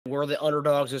we're the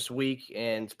underdogs this week,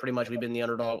 and pretty much we've been the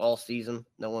underdog all season.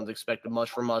 No one's expected much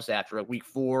from us after week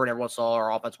 4, and everyone saw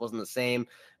our offense wasn't the same,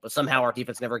 but somehow our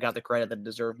defense never got the credit that it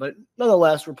deserved. But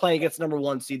nonetheless, we're playing against the number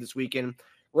 1 seed this weekend.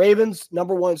 Ravens,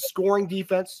 number 1 scoring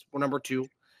defense. We're number 2.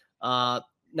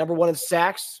 Number 1 in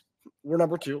sacks. We're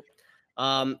number 2.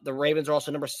 The Ravens are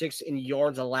also number 6 in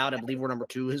yards allowed. I believe we're number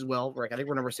 2 as well. I think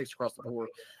we're number 6 across the board.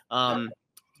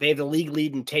 They have the league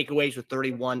lead in takeaways with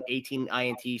 31, 18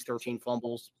 INTs, 13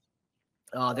 fumbles.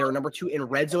 They're number 2 in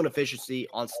red zone efficiency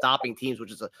on stopping teams,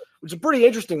 which is a pretty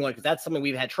interesting one because that's something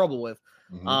we've had trouble with.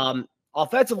 Mm-hmm.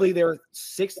 Offensively, they're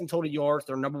 6th in total yards.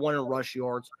 They're number 1 in rush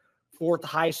yards, 4th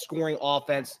highest scoring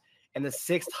offense, and the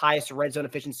 6th highest red zone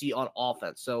efficiency on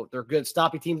offense. So they're good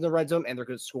stopping teams in the red zone, and they're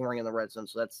good scoring in the red zone.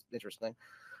 So that's interesting.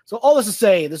 So all this to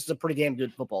say, this is a pretty damn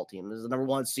good football team. This is the number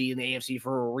 1 seed in the AFC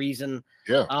for a reason.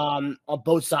 Yeah. On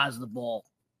both sides of the ball.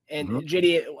 And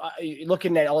JD,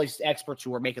 looking at all these experts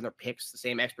who are making their picks, the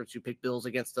same experts who picked Bills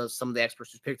against us, some of the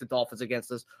experts who picked the Dolphins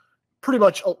against us, pretty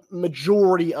much a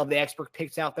majority of the expert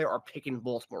picks out there are picking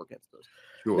Baltimore against us.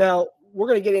 Sure. Now, we're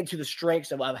going to get into the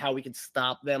strengths of how we can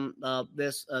stop them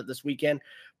this weekend.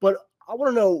 But I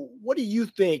want to know, what do you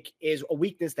think is a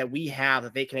weakness that we have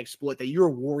that they can exploit that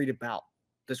you're worried about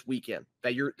this weekend,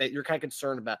 that you're kind of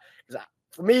concerned about? Because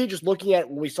for me, just looking at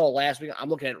what we saw last week, I'm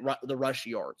looking at the rush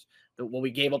yards, what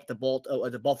we gave up to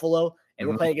Buffalo, and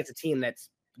we're playing against a team that's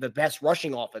the best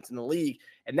rushing offense in the league,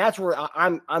 and that's where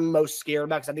I'm most scared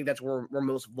about, because I think that's where we're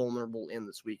most vulnerable in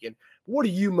this weekend. What are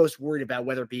you most worried about,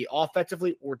 whether it be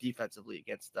offensively or defensively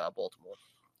against Baltimore?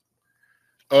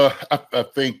 I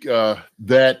think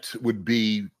that would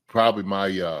be probably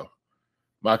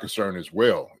my concern as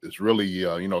well. Is really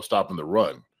stopping the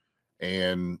run,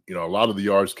 and a lot of the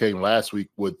yards came last week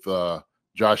with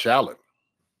Josh Allen.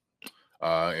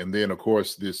 And then, of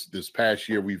course, this past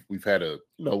year we've had a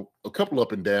couple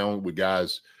up and down with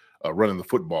guys running the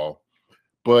football,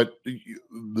 but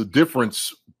the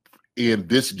difference in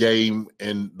this game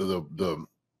and the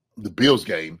Bills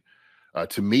game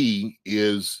to me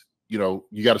is you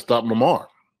got to stop Lamar.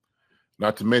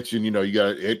 Not to mention you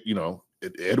got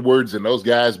Edwards and those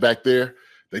guys back there.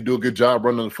 They do a good job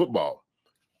running the football.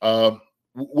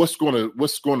 What's going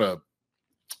to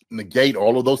negate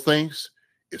all of those things?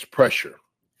 It's pressure.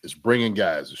 It's bringing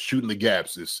guys. It's shooting the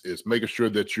gaps. It's making sure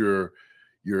that your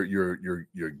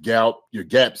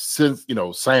gap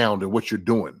sound and what you're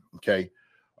doing. Okay,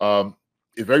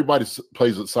 if everybody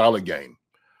plays a solid game,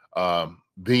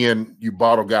 then you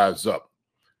bottle guys up.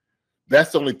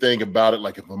 That's the only thing about it.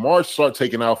 Like if Lamar starts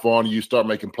taking off on you, start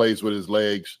making plays with his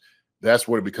legs, that's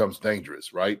where it becomes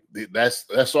dangerous, right?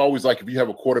 That's always like if you have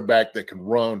a quarterback that can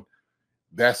run,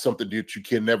 that's something that you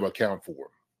can never account for.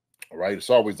 All right, it's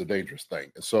always a dangerous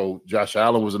thing. And so Josh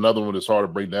Allen was another one that's hard to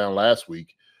bring down last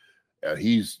week.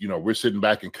 He's, we're sitting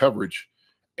back in coverage,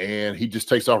 and he just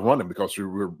takes off running because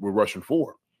we're rushing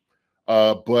 4.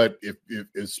 But if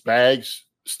Spags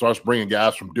starts bringing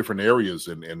guys from different areas,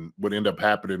 and what end up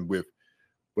happening with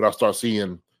what I start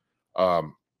seeing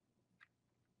the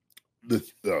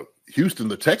Houston,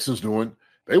 the Texans doing,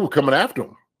 they were coming after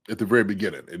him at the very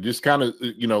beginning. And just kind of,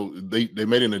 they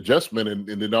made an adjustment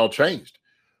and it all changed.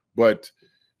 But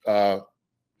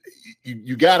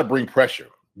you got to bring pressure.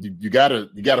 You got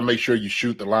to make sure you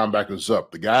shoot the linebackers up.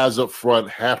 The guys up front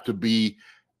have to be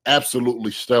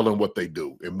absolutely stellar in what they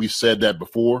do. And we said that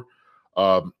before.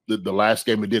 The last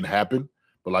game, it didn't happen.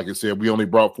 But like I said, we only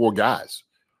brought 4 guys.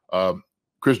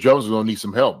 Chris Jones is going to need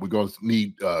some help. We're going to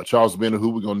need Charles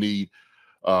Benahu. We're going to need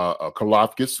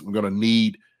Kalafkis. We're going to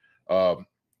need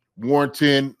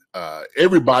Warrington,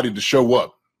 everybody to show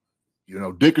up.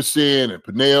 Dickerson and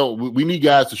Pennell, we need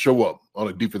guys to show up on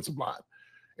a defensive line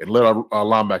and let our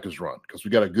linebackers run, because we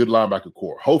got a good linebacker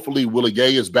core. Hopefully Willie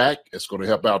Gay is back. It's going to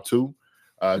help out too,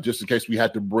 just in case we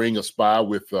had to bring a spy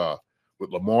with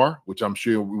Lamar, which I'm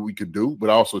sure we could do. But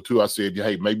also too, I said,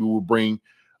 hey, maybe we'll bring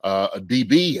a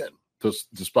DB in to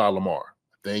spy Lamar.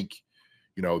 I think,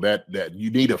 that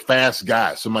you need a fast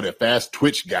guy, a fast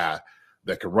twitch guy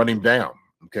that can run him down,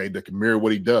 okay, that can mirror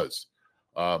what he does,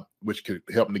 which could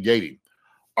help negate him.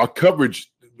 Our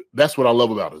coverage, that's what I love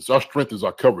about it. Our strength is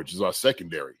our coverage, is our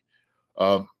secondary.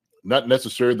 Not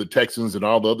necessarily the Texans and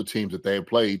all the other teams that they have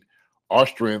played. Our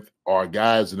strength are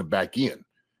guys in the back end,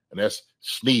 and that's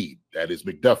Snead, that is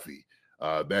McDuffie,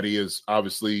 that is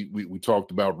obviously we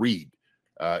talked about Reed,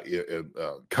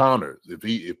 Connor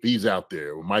if he's out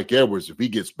there, or Mike Edwards if he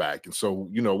gets back. And so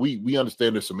we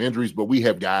understand there's some injuries, but we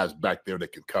have guys back there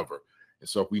that can cover. And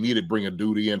so if we need to bring a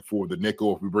dude in for the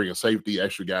nickel, if we bring a safety,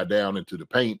 extra guy down into the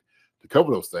paint to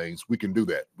cover those things, we can do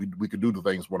that. We can do the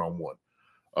things one-on-one.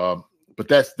 But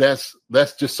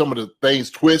that's just some of the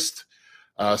things,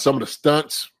 some of the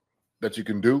stunts that you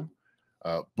can do.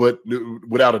 But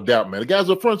without a doubt, man, the guys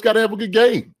up front's got to have a good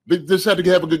game. They just have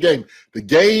to have a good game. The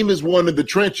game is one of the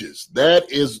trenches. That's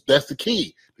the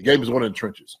key. The game is one of the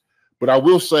trenches. But I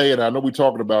will say, and I know we're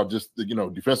talking about just the,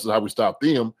 defensively, how we stop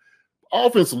them.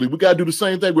 Offensively, we got to do the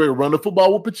same thing. We're going to run the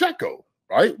football with Pacheco,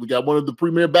 right? We got one of the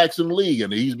premier backs in the league,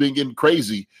 and he's been getting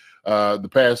crazy the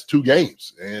past 2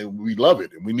 games, and we love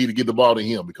it. And we need to get the ball to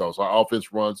him because our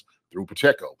offense runs through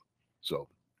Pacheco. So.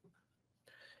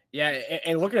 Yeah,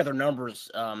 and looking at their numbers,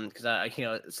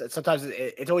 because sometimes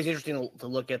it's always interesting to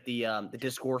look at the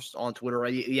discourse on Twitter.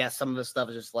 Right? Yeah, some of this stuff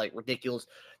is just like ridiculous,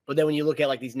 but then when you look at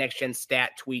like these next gen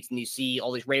stat tweets and you see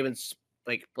all these Ravens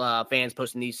fans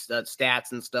posting these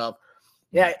stats and stuff,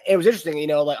 yeah, it was interesting.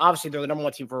 Like obviously they're the number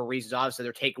 1 team for a reason. Obviously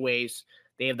their takeaways,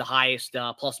 they have the highest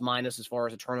plus minus as far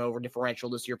as a turnover differential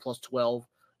this year, plus 12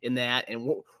 in that.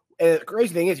 And the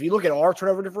crazy thing is, if you look at our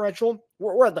turnover differential,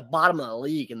 we're at the bottom of the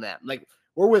league in that. Like.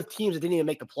 We're with teams that didn't even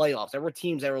make the playoffs. There were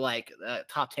teams that were like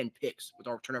top 10 picks with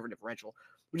our turnover differential,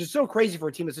 which is so crazy for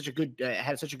a team that's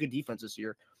had such a good defense this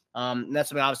year. And that's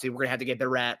something obviously we're gonna have to get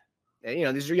better at.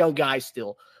 These are young guys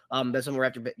still. That's something we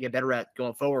have to get better at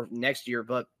going forward next year.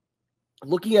 But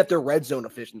looking at their red zone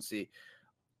efficiency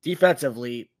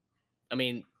defensively,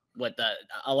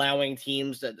 allowing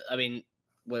teams that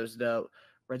was the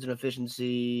red zone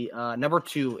efficiency number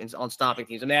 2 on stopping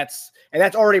teams, and that's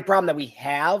already a problem that we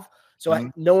have.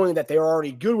 So knowing that they're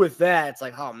already good with that, it's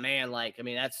like, oh man,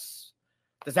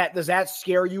 does that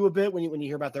scare you a bit when you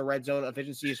hear about their red zone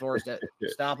efficiency as far as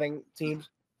stopping teams?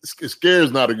 Scare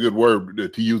is not a good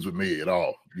word to use with me at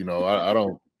all. I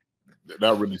don't,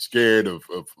 not really scared of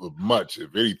much,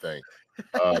 if anything.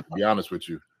 To be honest with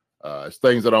you, it's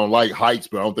things I don't like, heights,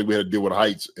 but I don't think we had to deal with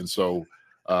heights, and so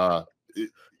to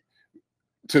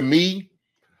me,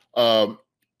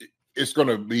 it's going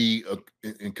to be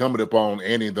incumbent upon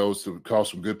any of those to call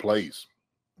some good plays.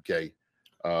 Okay.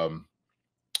 And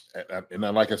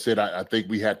like I said, I think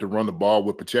we had to run the ball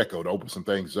with Pacheco to open some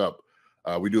things up.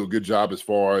 We do a good job as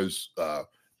far as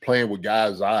playing with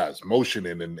guys' eyes,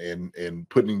 motioning and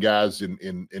putting guys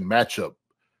in matchup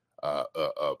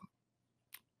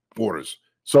orders.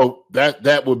 So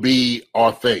that would be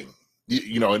our thing,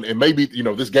 and maybe,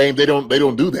 this game, they don't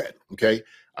do that. Okay.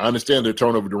 I understand their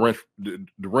turnover differential.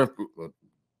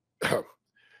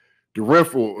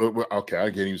 Okay, I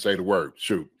can't even say the word.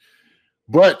 Shoot,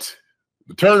 but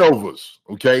the turnovers.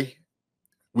 Okay,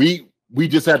 we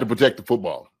just had to protect the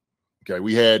football. Okay,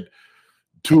 we had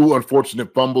 2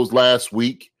 unfortunate fumbles last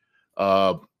week,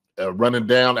 running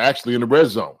down actually in the red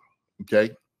zone.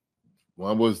 Okay,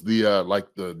 one was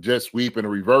the jet sweep and a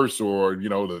reverse, or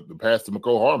the pass to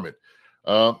McCole Harmon.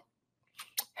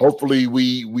 Hopefully,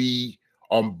 we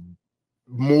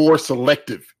more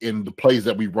selective in the plays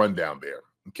that we run down there.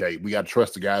 Okay, we got to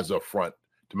trust the guys up front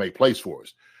to make plays for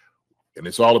us, and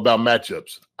it's all about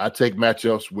matchups. I take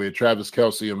matchups with Travis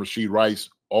Kelce and Rashee Rice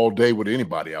all day with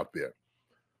anybody out there.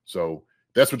 So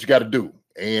that's what you got to do.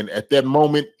 And at that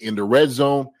moment in the red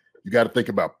zone, you got to think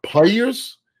about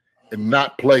players and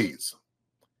not plays.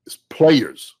 It's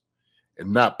players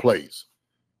and not plays.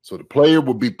 So the player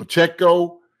will be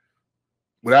Pacheco,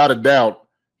 without a doubt.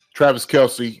 Travis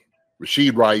Kelce,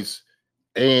 Rashee Rice,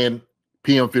 and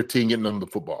PM15 getting them the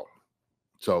football.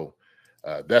 So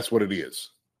that's what it is.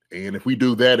 And if we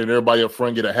do that and everybody up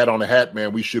front get a hat on a hat,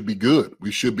 man, we should be good.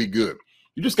 We should be good.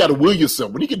 You just got to will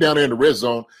yourself. When you get down there in the red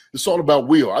zone, it's all about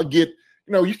will. I get,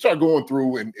 you start going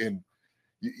through and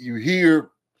you hear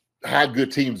how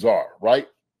good teams are, right?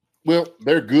 Well,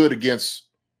 they're good against,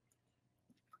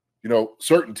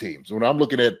 certain teams. When I'm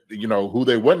looking at, who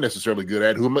they weren't necessarily good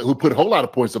at, who put a whole lot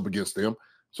of points up against them,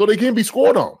 so they can be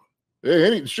scored on.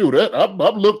 Shoot,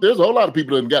 I've looked, there's a whole lot of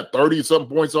people that got 30-something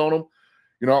points on them,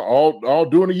 all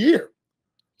during the year.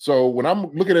 So when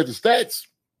I'm looking at the stats,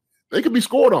 they can be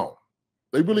scored on.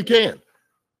 They really can.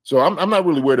 So I'm not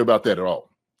really worried about that at all.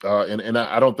 And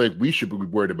I don't think we should be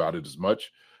worried about it as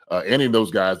much. Any of those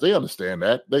guys, they understand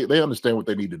that. They understand what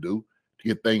they need to do to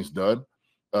get things done.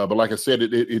 But like I said,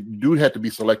 it do have to be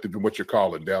selective in what you're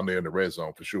calling down there in the red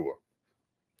zone for sure.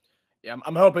 Yeah,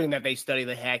 I'm hoping that they study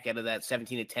the heck out of that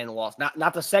 17-10 loss.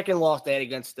 Not the second loss they had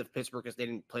against the Pittsburgh because they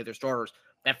didn't play their starters.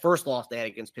 That first loss they had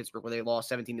against Pittsburgh where they lost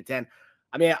 17-10.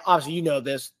 I mean, obviously,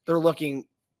 this. They're looking.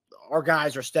 Our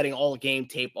guys are studying all the game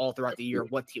tape all throughout the year.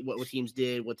 What teams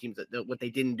did, what they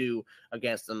didn't do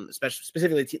against them,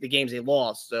 specifically the games they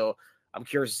lost. So I'm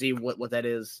curious to see what that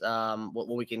is. What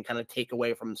we can kind of take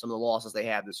away from some of the losses they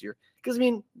had this year. Because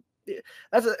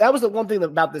that was the one thing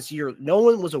about this year. No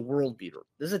one was a world beater.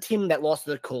 This is a team that lost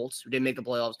to the Colts, who didn't make the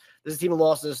playoffs. This is a team who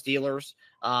lost to the Steelers,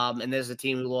 and this is a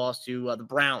team who lost to the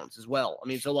Browns as well. I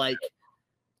mean, so like,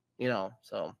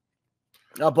 so.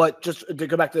 But just to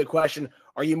go back to the question,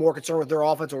 are you more concerned with their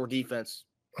offense or defense?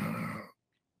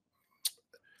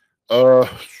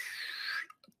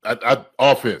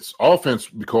 Offense,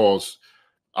 because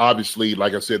obviously,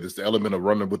 like I said, there's the element of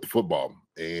running with the football,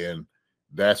 and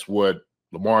that's what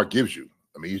Lamar gives you.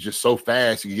 I mean, he's just so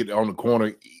fast; he can get on the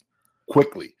corner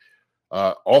quickly.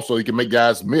 Also, he can make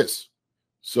guys miss.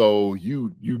 So you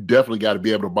definitely got to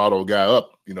be able to bottle a guy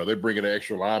up. They're bringing an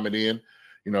extra lineman in.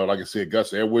 Like I said,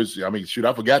 Gus Edwards. I mean, shoot,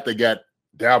 I forgot they got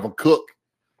Dalvin Cook.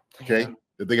 Okay. Yeah.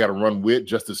 That they got to run with.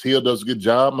 Justice Hill does a good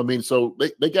job. I mean, so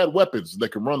they got weapons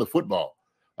that can run the football.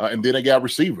 And then they got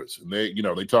receivers. And they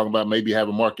talking about maybe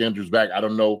having Mark Andrews back. I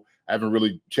don't know. I haven't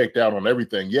really checked out on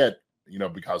everything yet,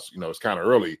 because, it's kind of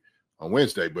early on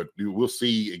Wednesday, but we'll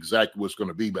see exactly what's going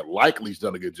to be. But likely he's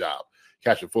done a good job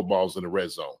catching footballs in the red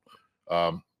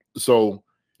zone. So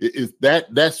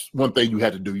that's one thing you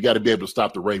have to do. You got to be able to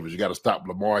stop the Ravens. You got to stop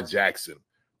Lamar Jackson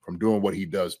from doing what he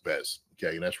does best.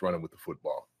 Okay. And that's running with the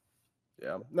football.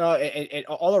 Yeah, no, and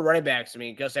all the running backs. I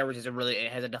mean, Gus Edwards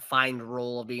has a defined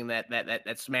role of being that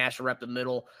smasher up the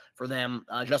middle for them.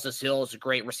 Justice Hill is a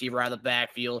great receiver out of the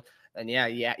backfield, and yeah,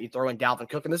 you throw in Dalvin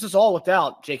Cook, and this is all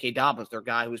without J.K. Dobbins, their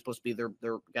guy who was supposed to be their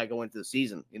guy going into the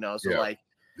season. So it's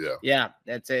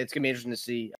gonna be interesting to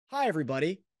see. Hi,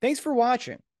 everybody. Thanks for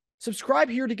watching. Subscribe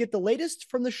here to get the latest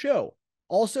from the show.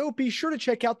 Also, be sure to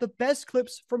check out the best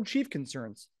clips from Chief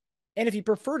Concerns. And if you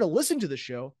prefer to listen to the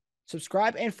show,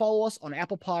 subscribe and follow us on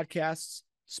Apple Podcasts,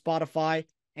 Spotify,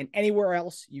 and anywhere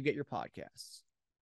else you get your podcasts.